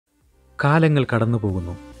കാലങ്ങൾ കടന്നു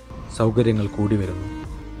പോകുന്നു, സൗകര്യങ്ങൾ കൂടി വരുന്നു.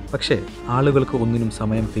 പക്ഷേ ആളുകൾക്ക് ഒന്നിനും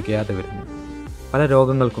സമയം തികയാതെ വരുന്നു. പല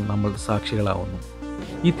രോഗങ്ങൾക്കും നമ്മൾ സാക്ഷികളാവുന്നു.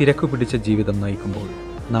 ഈ തിരക്കു പിടിച്ച ജീവിതം നയിക്കുമ്പോൾ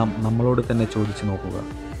നാം നമ്മളോട് തന്നെ ചോദിച്ചു നോക്കുക,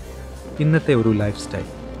 ഇന്നത്തെ ഒരു ലൈഫ് സ്റ്റൈൽ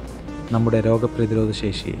നമ്മുടെ രോഗപ്രതിരോധ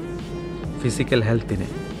ശേഷിയെ, ഫിസിക്കൽ ഹെൽത്തിനെ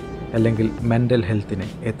അല്ലെങ്കിൽ മെൻ്റൽ ഹെൽത്തിനെ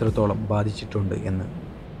എത്രത്തോളം ബാധിച്ചിട്ടുണ്ട് എന്ന്.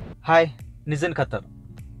 Hi, നിസൻ Qatar.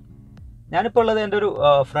 ഞാനിപ്പോൾ ഉള്ളത് എൻ്റെ ഒരു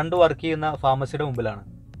ഫ്രണ്ട് വർക്ക് ചെയ്യുന്ന ഫാർമസിയുടെ മുമ്പിലാണ്.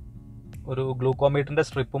 ഒരു ഗ്ലൂക്കോമീറ്ററിൻ്റെ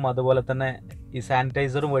സ്ട്രിപ്പും അതുപോലെ തന്നെ ഈ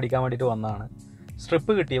സാനിറ്റൈസറും മേടിക്കാൻ വേണ്ടിയിട്ട് വന്നതാണ്.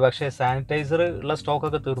 സ്ട്രിപ്പ് കിട്ടി, പക്ഷേ സാനിറ്റൈസർ ഉള്ള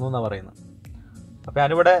സ്റ്റോക്കൊക്കെ തീർന്നു എന്നാണ് പറയുന്നത്. അപ്പോൾ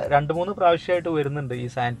ഞാനിവിടെ 2-3 പ്രാവശ്യമായിട്ട് വരുന്നുണ്ട് ഈ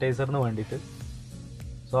സാനിറ്റൈസറിന് വേണ്ടിയിട്ട്.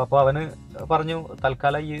 സോ അപ്പോൾ അവന് പറഞ്ഞു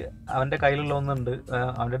തൽക്കാലം ഈ അവൻ്റെ കയ്യിലുള്ള ഒന്നുണ്ട്,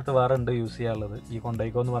 അവൻ്റെ അടുത്ത് വേറെ ഉണ്ട് യൂസ് ചെയ്യാനുള്ളത്, ഈ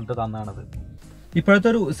കൊണ്ടുപോയിക്കോ എന്ന് പറഞ്ഞിട്ട് തന്നാണത്. ഇപ്പോഴത്തെ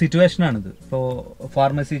ഒരു സിറ്റുവേഷനാണിത്. ഇപ്പോൾ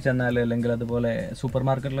ഫാർമസി ചെന്നാൽ അല്ലെങ്കിൽ അതുപോലെ സൂപ്പർ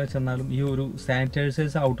മാർക്കറ്റിൽ ചെന്നാലും ഈ ഒരു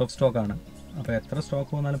സാനിറ്റൈസേഴ്സ് ഔട്ട് ഓഫ് സ്റ്റോക്കാണ്. അപ്പോൾ എത്ര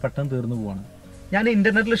സ്റ്റോക്ക് വന്നാലും പെട്ടെന്ന് തീർന്നു പോവാണ്. ഞാൻ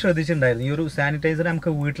ഇൻ്റർനെറ്റിൽ ശ്രദ്ധിച്ചിട്ടുണ്ടായിരുന്നു ഈ ഒരു സാനിറ്റൈസർ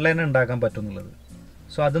നമുക്ക് വീട്ടിൽ തന്നെ ഉണ്ടാക്കാൻ പറ്റും എന്നുള്ളത്.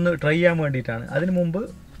 സോ അതൊന്ന് ട്രൈ ചെയ്യാൻ വേണ്ടിയിട്ടാണ്. അതിന് മുമ്പ്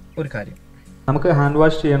ഒരു കാര്യം, നമുക്ക് ഹാൻഡ്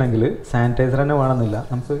വാഷ് ചെയ്യണമെങ്കിൽ സാനിറ്റൈസർ തന്നെ വേണമെന്നില്ല.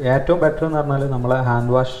 നമുക്ക് ഏറ്റവും ബെറ്റർ എന്ന് പറഞ്ഞാൽ നമ്മളെ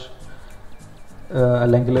ഹാൻഡ് വാഷ്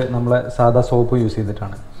അല്ലെങ്കിൽ നമ്മളെ സാധാ സോപ്പ് യൂസ്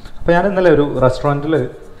ചെയ്തിട്ടാണ്. അപ്പോൾ ഞാൻ ഇന്നലെ ഒരു റെസ്റ്റോറൻറ്റിൽ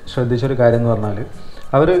ശ്രദ്ധിച്ചൊരു കാര്യം എന്ന് പറഞ്ഞാൽ,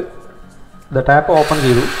 അവർ ടാപ്പ് ഓപ്പൺ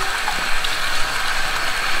ചെയ്തു,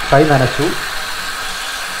 കൈ നനച്ചു,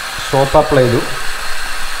 സോപ്പ് അപ്ലൈ ചെയ്തു,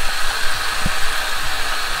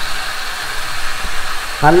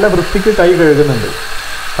 നല്ല വൃത്തിക്ക് കൈ കഴുകുന്നുണ്ട്.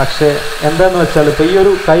 പക്ഷേ എന്താണെന്ന് വെച്ചാൽ ഇപ്പോൾ ഈ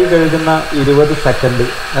ഒരു കൈ കഴുകുന്ന 20 സെക്കൻഡ്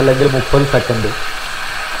അല്ലെങ്കിൽ 30 സെക്കൻഡ്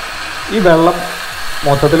ഈ വെള്ളം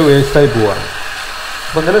മൊത്തത്തിൽ വേസ്റ്റായി പോവുകയാണ്.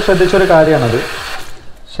 അപ്പോൾ ഇന്നലെ ശ്രദ്ധിച്ചൊരു കാര്യമാണത്.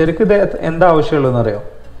 ശരിക്കും ഇത് എന്താ ആവശ്യമുള്ളതെന്ന് അറിയാം.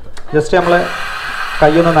 ജസ്റ്റ് നമ്മളെ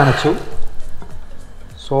കൈയൊന്ന് നനച്ചു,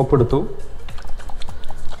 സോപ്പ് എടുത്തു,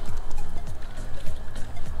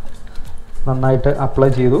 നന്നായിട്ട്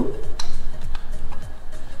അപ്ലൈ ചെയ്തു,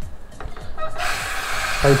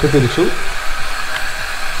 പൈപ്പ് തിരിച്ചു,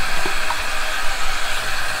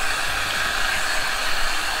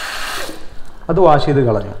 അത് വാഷ് ചെയ്ത്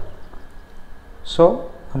കളഞ്ഞു. സോ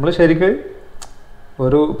നമ്മൾ ശരിക്കും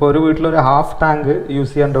ഇപ്പോൾ ഒരു വീട്ടിലൊരു ഹാഫ് ടാങ്ക്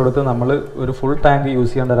യൂസ് ചെയ്യേണ്ടടുത്ത് നമ്മൾ ഒരു ഫുൾ ടാങ്ക് യൂസ്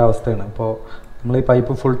ചെയ്യേണ്ട ഒരവസ്ഥയാണ്. ഇപ്പോൾ നമ്മൾ ഈ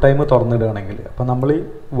പൈപ്പ് ഫുൾ ടൈം തുറന്നിടുകയാണെങ്കിൽ അപ്പോൾ നമ്മൾ ഈ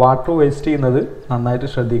വാട്ടർ വേസ്റ്റ് ചെയ്യുന്നത് നന്നായിട്ട്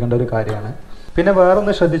ശ്രദ്ധിക്കേണ്ട ഒരു കാര്യമാണ്. പിന്നെ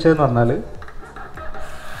വേറൊന്ന് ശ്രദ്ധിച്ചതെന്ന് പറഞ്ഞാൽ,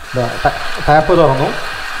 ടാപ്പ് തുറന്നു,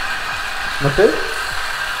 എന്നിട്ട്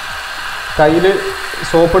കയ്യിൽ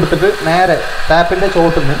സോപ്പ് എടുത്തിട്ട് നേരെ ടാപ്പിൻ്റെ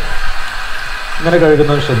ചോട്ടിൽ നിന്ന് ഇങ്ങനെ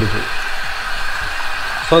കഴുകുന്നത് ശ്രദ്ധിച്ചു.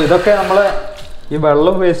 സോ ഇതൊക്കെ നമ്മൾ ഈ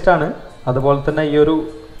വെള്ളം വേസ്റ്റാണ്, അതുപോലെ തന്നെ ഈ ഒരു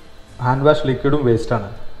ഹാൻഡ് വാഷ് ലിക്വിഡും വേസ്റ്റാണ്.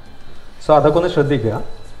 സോ അതൊക്കെ ഒന്ന് ശ്രദ്ധിക്കുക.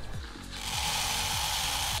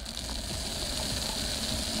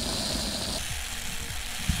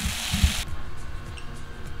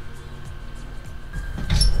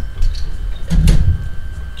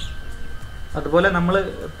 അതുപോലെ നമ്മൾ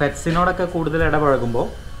പെറ്റ്സിനോടൊക്കെ കൂടുതൽ ഇടപഴകുമ്പോൾ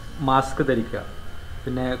മാസ്ക് ധരിക്കുക.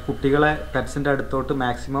 പിന്നെ കുട്ടികളെ പെറ്റ്സിൻ്റെ അടുത്തോട്ട്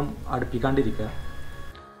മാക്സിമം അടുപ്പിക്കാണ്ടിരിക്കുക.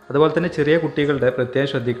 അതുപോലെ തന്നെ ചെറിയ കുട്ടികളുടെ പ്രത്യേകം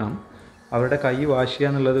ശ്രദ്ധിക്കണം. അവരുടെ കൈ വാഷ് ചെയ്യുക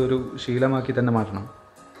എന്നുള്ളത് ഒരു ശീലമാക്കി തന്നെ മാറ്റണം.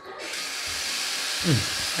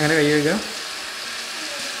 അങ്ങനെ കൈ കഴുകുക.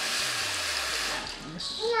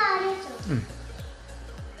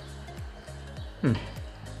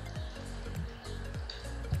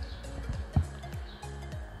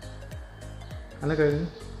 നല്ല കഴുകുക.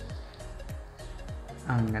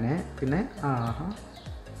 അങ്ങനെ പിന്നെ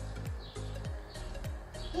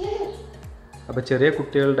അപ്പോൾ ചെറിയ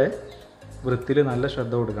കുട്ടികളുടെ വൃത്തിയിൽ നല്ല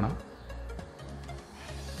ശ്രദ്ധ കൊടുക്കണം.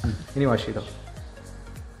 ഇനി വാഷ് ചെയ്തോ.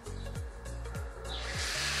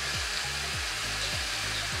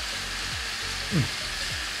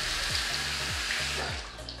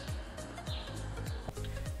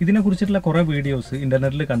 ഇതിനെക്കുറിച്ചിട്ടുള്ള കുറേ വീഡിയോസ്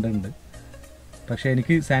ഇൻ്റർനെറ്റിൽ കണ്ടിട്ടുണ്ട്. പക്ഷേ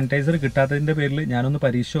എനിക്ക് സാനിറ്റൈസർ കിട്ടാത്തതിൻ്റെ പേരിൽ ഞാനൊന്ന്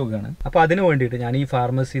പരീക്ഷിച്ച് നോക്കുകയാണ്. അപ്പോൾ അതിന് വേണ്ടിയിട്ട് ഞാൻ ഈ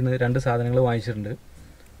ഫാർമസിയിൽ നിന്ന് 2 സാധനങ്ങൾ വാങ്ങിച്ചിട്ടുണ്ട്.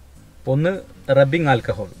 ഒന്ന് റബ്ബിംഗ്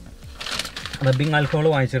ആൽക്കഹോൾ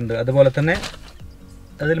വാങ്ങിച്ചിട്ടുണ്ട്. അതുപോലെ തന്നെ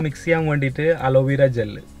അതിൽ മിക്സ് ചെയ്യാൻ വേണ്ടിയിട്ട് അലോവേര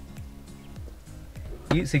ജെല്ല്.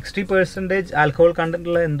 ഈ 60% ആൽക്കഹോൾ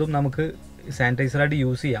കണ്ടൻറ്റുള്ള എന്തും നമുക്ക് സാനിറ്റൈസറായിട്ട്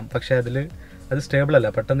യൂസ് ചെയ്യാം. പക്ഷേ അത് സ്റ്റേബിൾ അല്ല,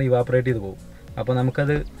 പെട്ടെന്ന് ഇവാപ്പറേറ്റ് ചെയ്ത് പോകും. അപ്പോൾ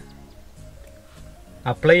നമുക്കത്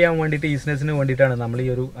അപ്ലൈ ചെയ്യാൻ വേണ്ടിയിട്ട് ഈസിനെസ്സിന് വേണ്ടിയിട്ടാണ് നമ്മൾ ഈ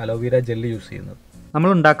ഒരു അലോവേര ജെല്ല് യൂസ് ചെയ്യുന്നത്. നമ്മൾ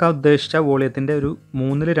ഉണ്ടാക്കാൻ ഉദ്ദേശിച്ച വോളിയത്തിൻ്റെ ഒരു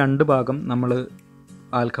 3/2 ഭാഗം നമ്മൾ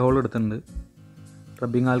ആൽക്കഹോൾ എടുത്തിട്ടുണ്ട്.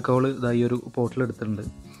 റബ്ബിംഗ് ആൽക്കഹോൾ ഈ ഒരു പോട്ടിൽ എടുത്തിട്ടുണ്ട്.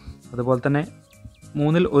 അതുപോലെ തന്നെ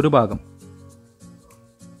 1/3 ഭാഗം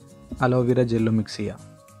അലോവേര ജെല്ലും മിക്സ് ചെയ്യാം.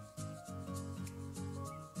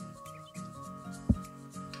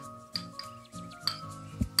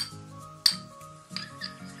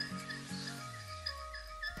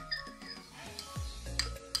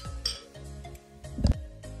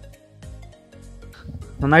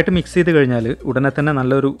 നന്നായിട്ട് മിക്സ് ചെയ്ത് കഴിഞ്ഞാൽ ഉടനെ തന്നെ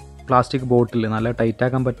നല്ലൊരു പ്ലാസ്റ്റിക് ബോട്ടിൽ, നല്ല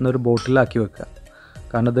ടൈറ്റാക്കാൻ പറ്റുന്ന ഒരു ബോട്ടിലാക്കി വെക്കുക.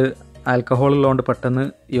 കാരണം ഇത് ആൽക്കഹോൾ ഉള്ളതുകൊണ്ട് പെട്ടെന്ന്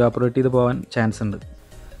ഇവാപ്പറേറ്റ് ചെയ്ത് പോകാൻ ചാൻസ് ഉണ്ട്.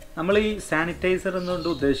 നമ്മൾ ഈ സാനിറ്റൈസർ എന്നുകൊണ്ട്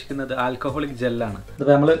ഉദ്ദേശിക്കുന്നത് ആൽക്കഹോളിക് ജെല്ലാണ്.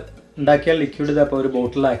 ഇതിപ്പോൾ നമ്മൾ ഉണ്ടാക്കിയ ലിക്വിഡ് ഇതപ്പോൾ ഒരു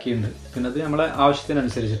ബോട്ടിലാക്കിയിട്ടുണ്ട്. പിന്നെ അത് നമ്മളെ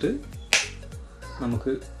ആവശ്യത്തിനനുസരിച്ചിട്ട്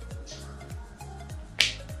നമുക്ക്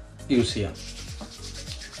യൂസ് ചെയ്യാം.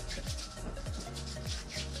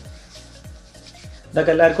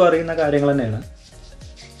 ഇതൊക്കെ എല്ലാവർക്കും അറിയുന്ന കാര്യങ്ങൾ തന്നെയാണ്.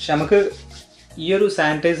 പക്ഷെ നമുക്ക് ഈ ഒരു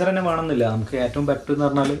സാനിറ്റൈസർ തന്നെ വേണമെന്നില്ല. നമുക്ക് ഏറ്റവും ബെറ്റർ എന്ന്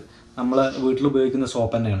പറഞ്ഞാൽ നമ്മൾ വീട്ടിൽ ഉപയോഗിക്കുന്ന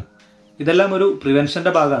സോപ്പ് തന്നെയാണ്. ഇതെല്ലാം ഒരു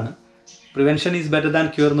പ്രിവെൻഷൻ്റെ ഭാഗമാണ്. Prevention is better than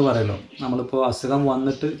cure എന്ന് പറയുമല്ലോ. നമ്മളിപ്പോൾ അസുഖം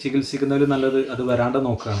വന്നിട്ട് ചികിത്സിക്കുന്നതിൽ നല്ലത് അത് വരാണ്ട്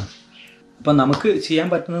നോക്കുകയാണ്. അപ്പോൾ നമുക്ക് ചെയ്യാൻ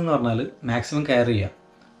പറ്റുന്നതെന്ന് പറഞ്ഞാൽ മാക്സിമം കെയർ ചെയ്യുക.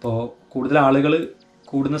 ഇപ്പോൾ കൂടുതൽ ആളുകൾ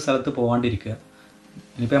കൂടുന്ന സ്ഥലത്ത് പോകാണ്ടിരിക്കുക.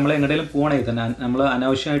 ഇനിയിപ്പോൾ നമ്മൾ എങ്ങോട്ടെങ്കിലും പോകണമെങ്കിൽ തന്നെ നമ്മൾ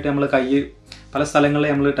അനാവശ്യമായിട്ട് നമ്മൾ കൈ പല സ്ഥലങ്ങളിൽ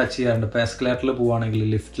നമ്മൾ ടച്ച് ചെയ്യാറുണ്ട്. ഇപ്പോൾ എസ്കലേറ്ററിൽ പോവുകയാണെങ്കിൽ,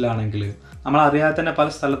 ലിഫ്റ്റിലാണെങ്കിൽ നമ്മൾ അറിയാതെ തന്നെ പല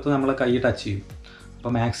സ്ഥലത്തും നമ്മളെ കൈ ടച്ച് ചെയ്യും.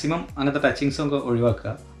 അപ്പോൾ മാക്സിമം അങ്ങനത്തെ ടച്ചിങ്സൊക്കെ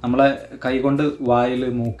ഒഴിവാക്കുക. നമ്മളെ കൈ കൊണ്ട് വായിൽ,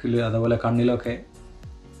 മൂക്കിൽ, അതുപോലെ കണ്ണിലൊക്കെ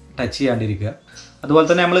ടച്ച് ചെയ്യാണ്ടിരിക്കുക. അതുപോലെ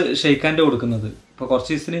തന്നെ നമ്മൾ ഷെയ്ക്ക് ഹാൻഡ് കൊടുക്കുന്നത്, ഇപ്പോൾ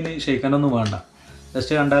കുറച്ച് ദിവസത്തിന് ഇനി ഷെയ്ക്ക് ഹാൻഡൊന്നും വേണ്ട.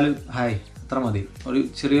 ജസ്റ്റ് കണ്ടാൽ ഹായ് അത്ര മതി. ഒരു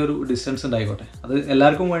ചെറിയൊരു ഡിസ്റ്റൻസ് ഉണ്ടായിക്കോട്ടെ. അത്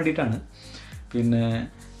എല്ലാവർക്കും വേണ്ടിയിട്ടാണ്. പിന്നെ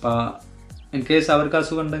ഇപ്പോൾ ഇൻ കേസ് അവർക്ക്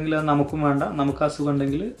അസുഖം ഉണ്ടെങ്കിൽ അത് നമുക്കും വേണ്ട, നമുക്ക് അസുഖം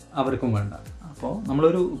ഉണ്ടെങ്കിൽ അവർക്കും വേണ്ട. അപ്പോൾ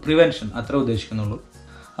നമ്മളൊരു പ്രിവെൻഷൻ അത്ര ഉദ്ദേശിക്കുന്നുള്ളൂ.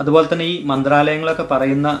 അതുപോലെ തന്നെ ഈ മന്ത്രാലയങ്ങളൊക്കെ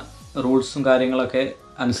പറയുന്ന റൂൾസും കാര്യങ്ങളൊക്കെ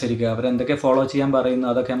അനുസരിക്കുക. അവരെന്തൊക്കെ ഫോളോ ചെയ്യാൻ പറയുന്നു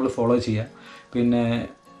അതൊക്കെ നമ്മൾ ഫോളോ ചെയ്യുക. പിന്നെ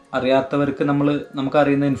അറിയാത്തവർക്ക്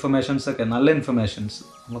നമുക്കറിയുന്ന ഇൻഫർമേഷൻസൊക്കെ, നല്ല ഇൻഫർമേഷൻസ്,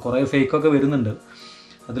 നമ്മൾ കുറേ ഫേക്കൊക്കെ വരുന്നുണ്ട്,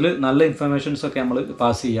 അതിൽ നല്ല ഇൻഫർമേഷൻസൊക്കെ നമ്മൾ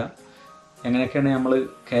പാസ് ചെയ്യുക. എങ്ങനെയൊക്കെയാണ് നമ്മൾ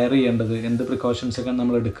കെയർ ചെയ്യേണ്ടത്, എന്ത് പ്രിക്കോഷൻസൊക്കെ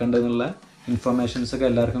നമ്മൾ എടുക്കേണ്ടതെന്നുള്ള ഇൻഫർമേഷൻസൊക്കെ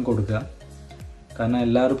എല്ലാവർക്കും കൊടുക്കുക. കാരണം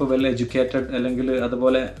എല്ലാവരും ഇപ്പോൾ വെൽ എഡ്യൂക്കേറ്റഡ് അല്ലെങ്കിൽ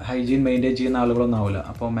അതുപോലെ ഹൈജീൻ മെയിൻറ്റെയിൻ ചെയ്യുന്ന ആളുകളൊന്നും ആവില്ല.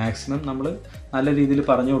 അപ്പോൾ മാക്സിമം നമ്മൾ നല്ല രീതിയിൽ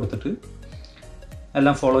പറഞ്ഞു കൊടുത്തിട്ട്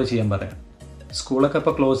എല്ലാം ഫോളോ ചെയ്യാൻ പറയാം. സ്കൂളൊക്കെ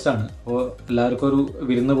ഇപ്പോൾ ക്ലോസ്ഡ് ആണ്. അപ്പോൾ എല്ലാവർക്കും ഒരു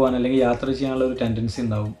വിരുന്ന് പോകാൻ അല്ലെങ്കിൽ യാത്ര ചെയ്യാനുള്ള ഒരു ടെൻഡൻസി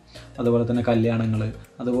ഉണ്ടാവും. അതുപോലെ തന്നെ കല്യാണങ്ങൾ,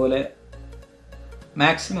 അതുപോലെ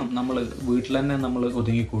മാക്സിമം നമ്മൾ വീട്ടിൽ തന്നെ നമ്മൾ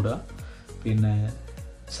ഒതുങ്ങിക്കൂടുക. പിന്നെ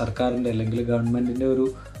സർക്കാരിൻ്റെ അല്ലെങ്കിൽ ഗവൺമെൻറ്റിൻ്റെ ഒരു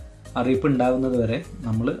അറിയിപ്പ് ഉണ്ടാകുന്നത് വരെ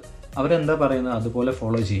നമ്മൾ അവരെന്താ പറയുന്നത് അതുപോലെ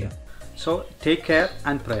ഫോളോ ചെയ്യാം. So take care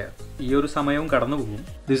and prayer. ഈ ഒരു സമയവും കടന്നു പോകും.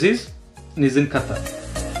 This is Nissin Qatar.